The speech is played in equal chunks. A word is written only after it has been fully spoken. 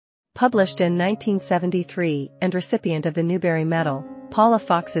Published in 1973 and recipient of the Newbery Medal, Paula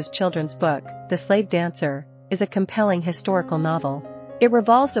Fox's children's book, The Slave Dancer, is a compelling historical novel. It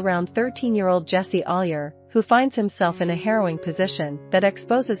revolves around 13-year-old Jessie Bollier, who finds himself in a harrowing position that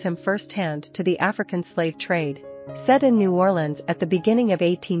exposes him firsthand to the African slave trade. Set in New Orleans at the beginning of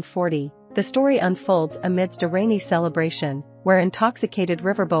 1840, the story unfolds amidst a rainy celebration, where intoxicated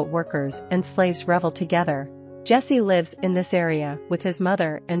riverboat workers and slaves revel together. Jessie lives in this area with his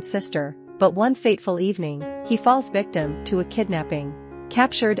mother and sister, but one fateful evening, he falls victim to a kidnapping.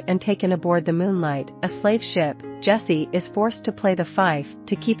 Captured and taken aboard the Moonlight, a slave ship, Jessie is forced to play the fife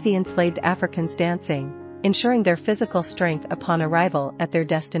to keep the enslaved Africans dancing, ensuring their physical strength upon arrival at their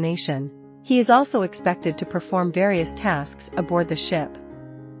destination. He is also expected to perform various tasks aboard the ship.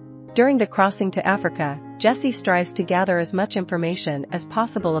 During the crossing to Africa, Jessie strives to gather as much information as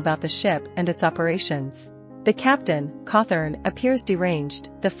possible about the ship and its operations. The captain, Cawthorne, appears deranged,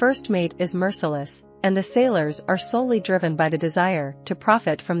 the first mate is merciless, and the sailors are solely driven by the desire to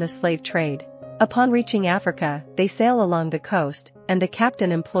profit from the slave trade. Upon reaching Africa, they sail along the coast, and the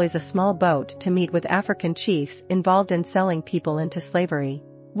captain employs a small boat to meet with African chiefs involved in selling people into slavery.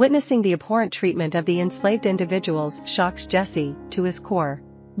 Witnessing the abhorrent treatment of the enslaved individuals shocks Jessie to his core.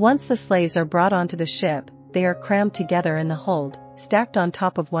 Once the slaves are brought onto the ship, they are crammed together in the hold, stacked on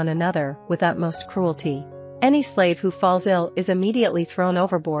top of one another with utmost cruelty. Any slave who falls ill is immediately thrown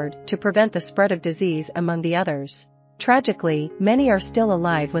overboard to prevent the spread of disease among the others. Tragically, many are still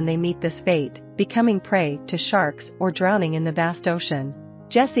alive when they meet this fate, becoming prey to sharks or drowning in the vast ocean.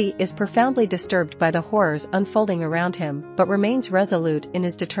 Jessie is profoundly disturbed by the horrors unfolding around him but remains resolute in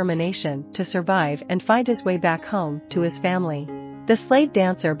his determination to survive and find his way back home to his family. The Slave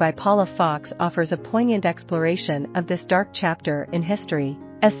Dancer by Paula Fox offers a poignant exploration of this dark chapter in history,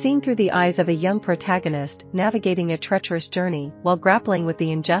 as seen through the eyes of a young protagonist navigating a treacherous journey while grappling with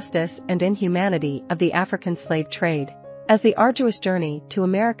the injustice and inhumanity of the African slave trade. As the arduous journey to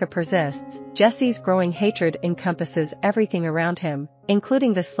America persists, Jessie's growing hatred encompasses everything around him,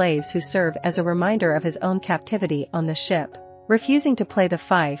 including the slaves who serve as a reminder of his own captivity on the ship. Refusing to play the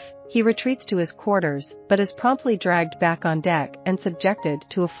fife, he retreats to his quarters but is promptly dragged back on deck and subjected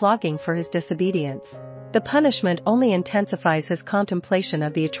to a flogging for his disobedience. The punishment only intensifies his contemplation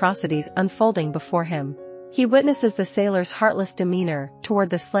of the atrocities unfolding before him. He witnesses the sailors' heartless demeanor toward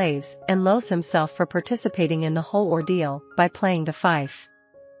the slaves and loathes himself for participating in the whole ordeal by playing the fife.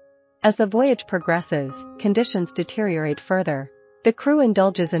 As the voyage progresses, conditions deteriorate further. The crew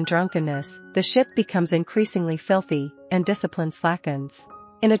indulges in drunkenness, the ship becomes increasingly filthy, and discipline slackens.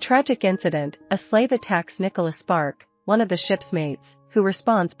 In a tragic incident, a slave attacks Nicholas Spark, one of the ship's mates, who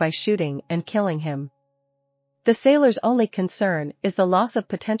responds by shooting and killing him. The sailor's only concern is the loss of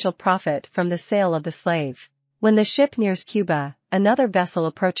potential profit from the sale of the slave. When the ship nears Cuba, another vessel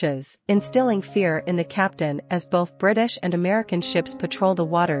approaches, instilling fear in the captain as both British and American ships patrol the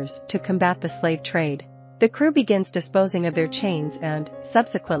waters to combat the slave trade. The crew begins disposing of their chains and,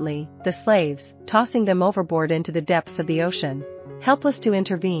 subsequently, the slaves, tossing them overboard into the depths of the ocean. Helpless to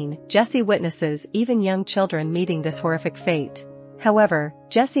intervene, Jessie witnesses even young children meeting this horrific fate. However,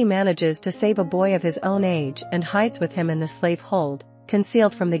 Jessie manages to save a boy of his own age and hides with him in the slave hold,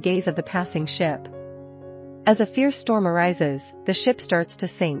 concealed from the gaze of the passing ship. As a fierce storm arises, the ship starts to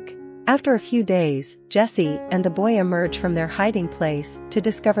sink. After a few days, Jessie and the boy emerge from their hiding place to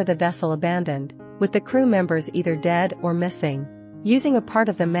discover the vessel abandoned, with the crew members either dead or missing. Using a part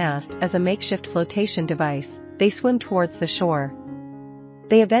of the mast as a makeshift flotation device, they swim towards the shore.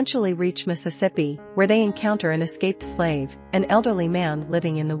 They eventually reach Mississippi, where they encounter an escaped slave, an elderly man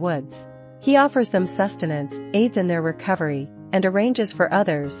living in the woods. He offers them sustenance, aids in their recovery, and arranges for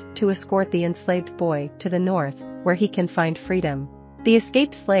others to escort the enslaved boy to the north, where he can find freedom. The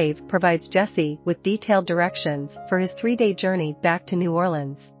escaped slave provides Jessie with detailed directions for his 3-day journey back to New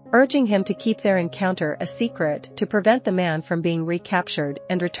Orleans, urging him to keep their encounter a secret to prevent the man from being recaptured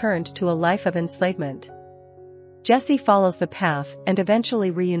and returned to a life of enslavement. Jessie follows the path and eventually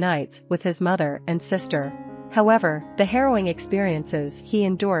reunites with his mother and sister. However, the harrowing experiences he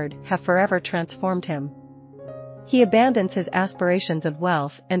endured have forever transformed him. He abandons his aspirations of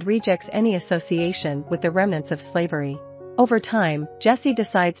wealth and rejects any association with the remnants of slavery. Over time, Jessie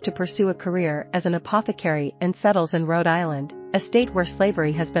decides to pursue a career as an apothecary and settles in Rhode Island, a state where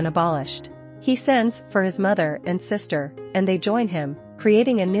slavery has been abolished. He sends for his mother and sister, and they join him,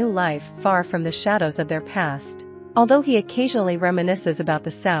 creating a new life far from the shadows of their past. Although he occasionally reminisces about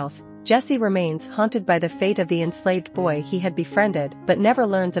the South, Jessie remains haunted by the fate of the enslaved boy he had befriended but never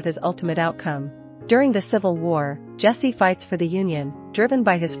learns of his ultimate outcome. During the Civil War, Jessie fights for the Union, driven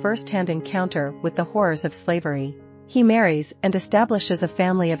by his first-hand encounter with the horrors of slavery. He marries and establishes a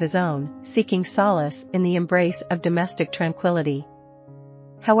family of his own, seeking solace in the embrace of domestic tranquility.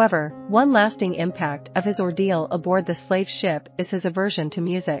 However, one lasting impact of his ordeal aboard the slave ship is his aversion to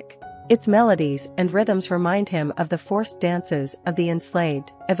music. Its melodies and rhythms remind him of the forced dances of the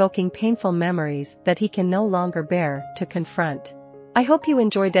enslaved, evoking painful memories that he can no longer bear to confront. I hope you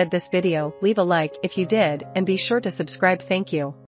enjoyed this video. Leave a like if you did and be sure to subscribe. Thank you.